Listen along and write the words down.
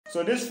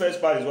So this first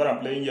part is what I'm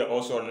playing here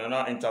also on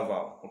another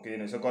interval, okay,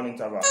 in the second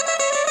interval.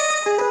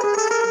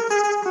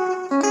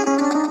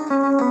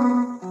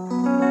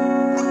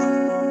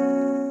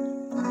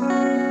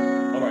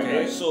 Alright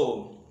guys,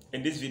 so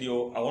in this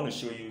video I want to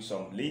show you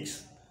some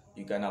licks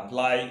you can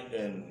apply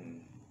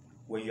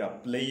when you are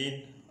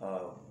playing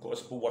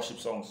gospel worship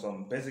songs.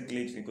 Some basic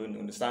licks you're going to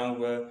understand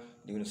well,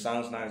 you're going to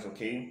sound nice,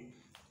 okay,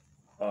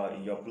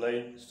 in your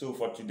playing. So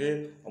for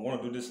today I want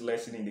to do this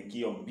lesson in the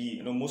key of B.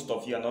 You know, most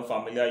of you are not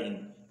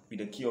familiar with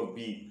the key of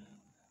B,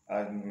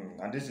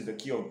 and this is the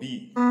key of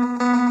B.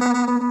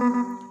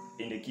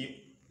 In the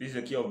key, this is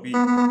the key of B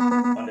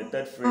on the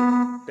third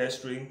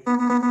string.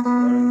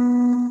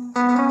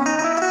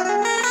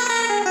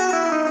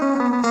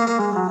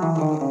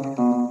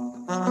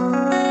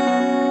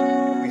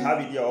 We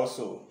have it here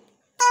also.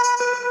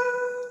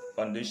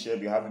 On this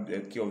shape, you have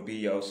the key of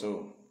B here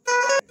also.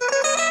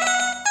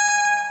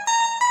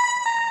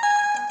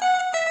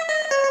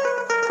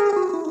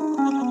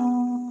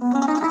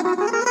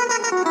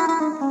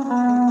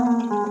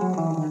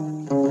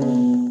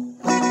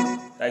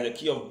 That is the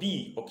key of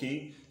B,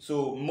 okay?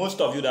 So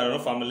most of you that are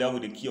not familiar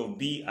with the key of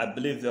B, I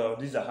believe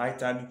this is a high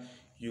time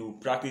you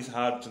practice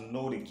hard to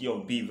know the key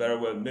of B very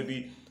well.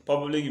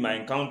 Probably you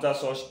might encounter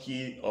such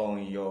key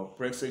on your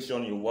prayer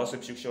section, your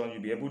worship section.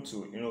 You'll be able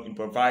to, you know,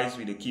 improvise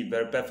with the key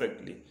very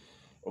perfectly,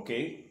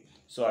 okay?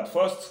 So at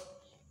first,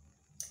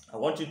 I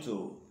want you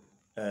to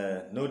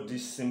know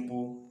these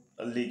simple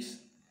licks,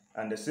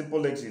 and the simple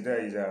licks is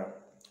there is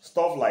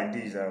stuff like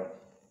this.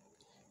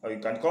 You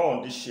can come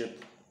on this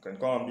shape. You can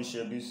come on this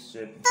shape.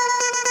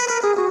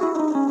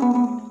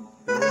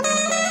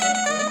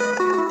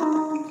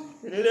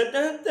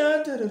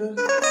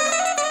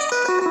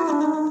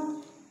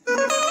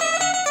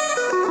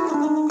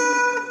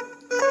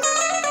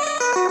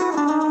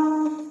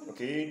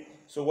 Okay,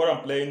 so what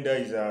I'm playing there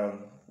is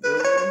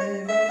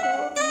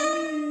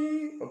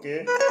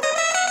okay.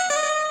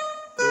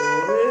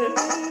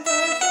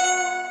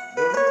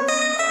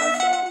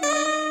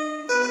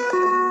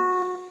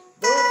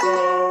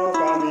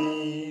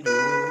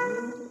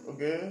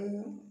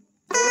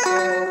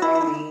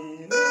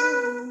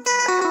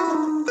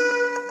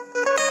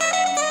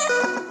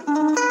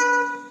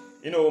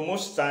 You know,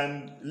 most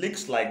time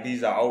licks like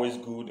these are always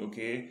good,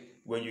 okay,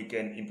 when you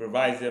can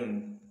improvise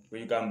them,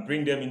 when you can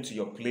bring them into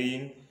your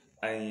playing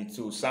and it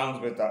will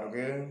sound better,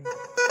 okay.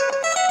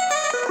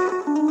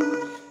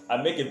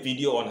 I'll make a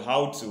video on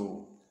how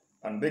to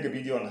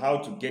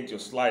get your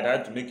slide, how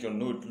to make your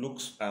note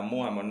looks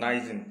more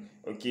harmonizing,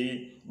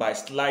 okay, by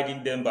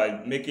sliding them, by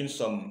making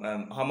some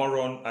hammer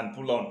on and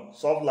pull on,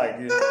 stuff like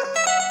this.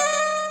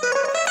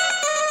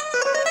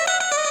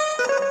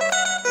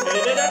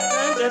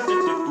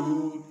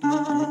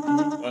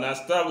 And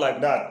stuff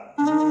like that.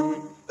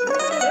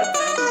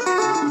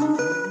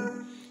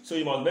 So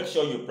you must make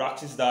sure you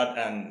practice that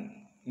and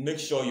make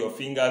sure your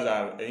fingers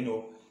are, you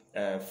know,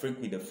 freak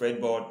with the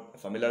fretboard,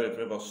 familiar with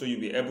the fretboard, so you'll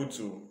be able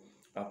to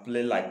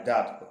play like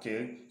that,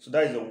 okay. So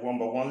that is the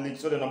number one lick.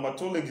 So the number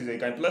two lick is you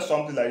can play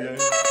something like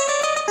this.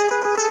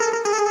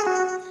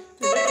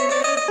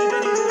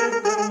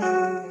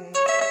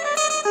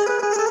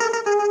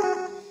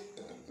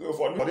 So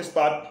for this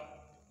part,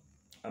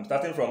 I'm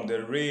starting from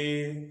the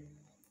re,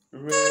 fa.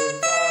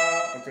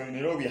 Okay,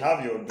 you know we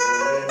have your do,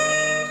 re,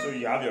 mi, so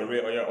you have your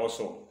re here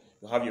also.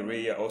 You have your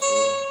re here also.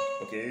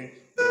 Okay,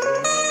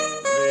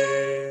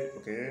 re,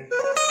 okay.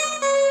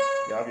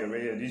 You have your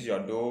re here. This is your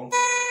do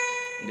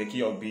in the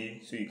key of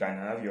B, so you can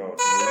have your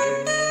do,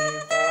 re, mi,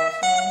 fa,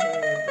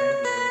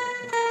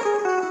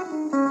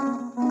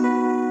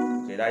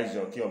 okay, that is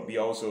your key of B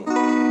also.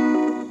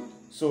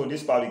 So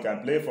this part we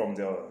can play from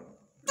the re,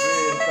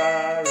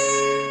 fa,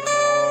 re,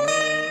 mo, mi.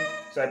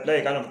 So I play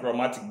a kind of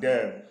chromatic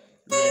there.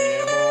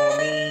 Re, mo,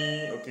 mi,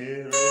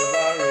 okay, re,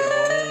 fa, re,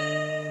 mo,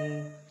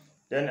 mi.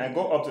 Then I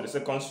go up to the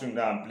second string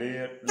now and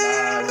play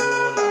la, do,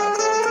 la,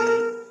 do,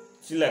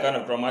 si. Still a kind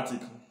of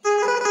chromatic.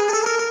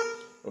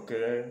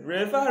 Okay,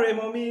 re, fa, re,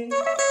 mo, mi.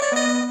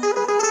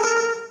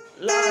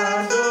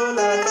 La, do,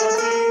 la, do,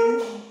 si.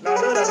 La,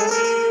 do, la, do,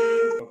 si.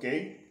 Okay.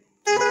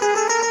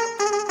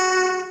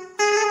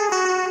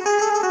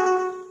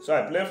 So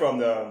I play from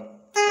the.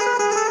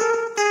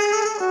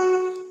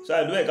 So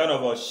I do a kind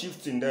of a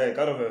shift in there,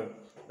 kind of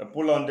a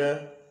pull on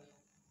there.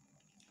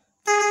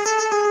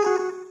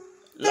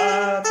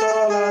 La, do,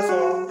 la,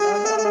 so,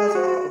 la,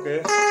 so, okay.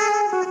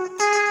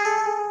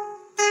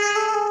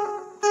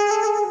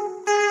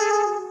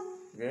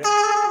 Okay.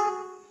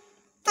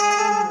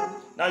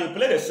 Now you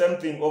play the same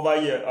thing over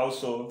here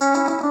also.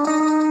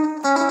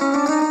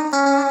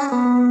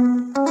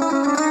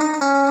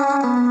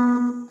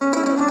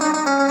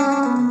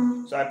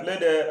 So I play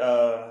the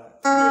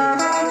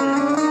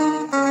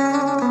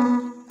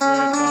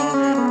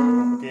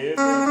okay.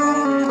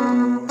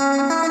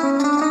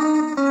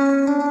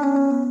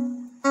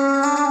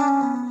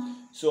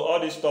 So all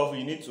this stuff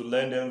you need to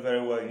learn them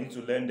very well. You need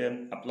to learn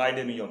them, apply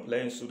them in your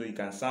playing so that you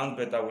can sound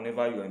better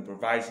whenever you're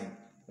improvising,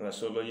 you're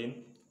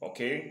soloing.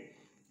 Okay.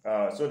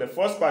 So the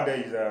first part there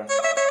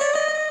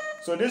is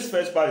So this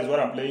first part is what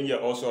I'm playing here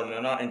also on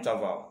another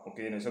interval,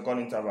 okay, in the second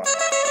interval.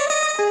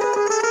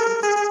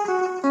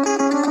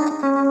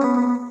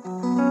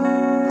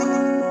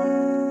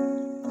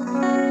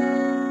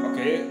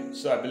 Okay,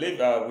 so I believe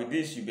with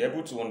this you'll be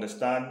able to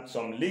understand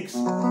some licks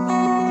you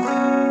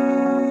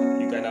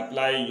can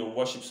apply in your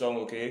worship song,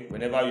 okay,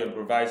 whenever you're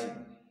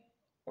improvising.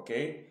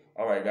 Okay,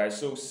 alright guys,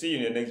 so see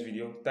you in the next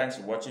video. Thanks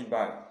for watching.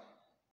 Bye.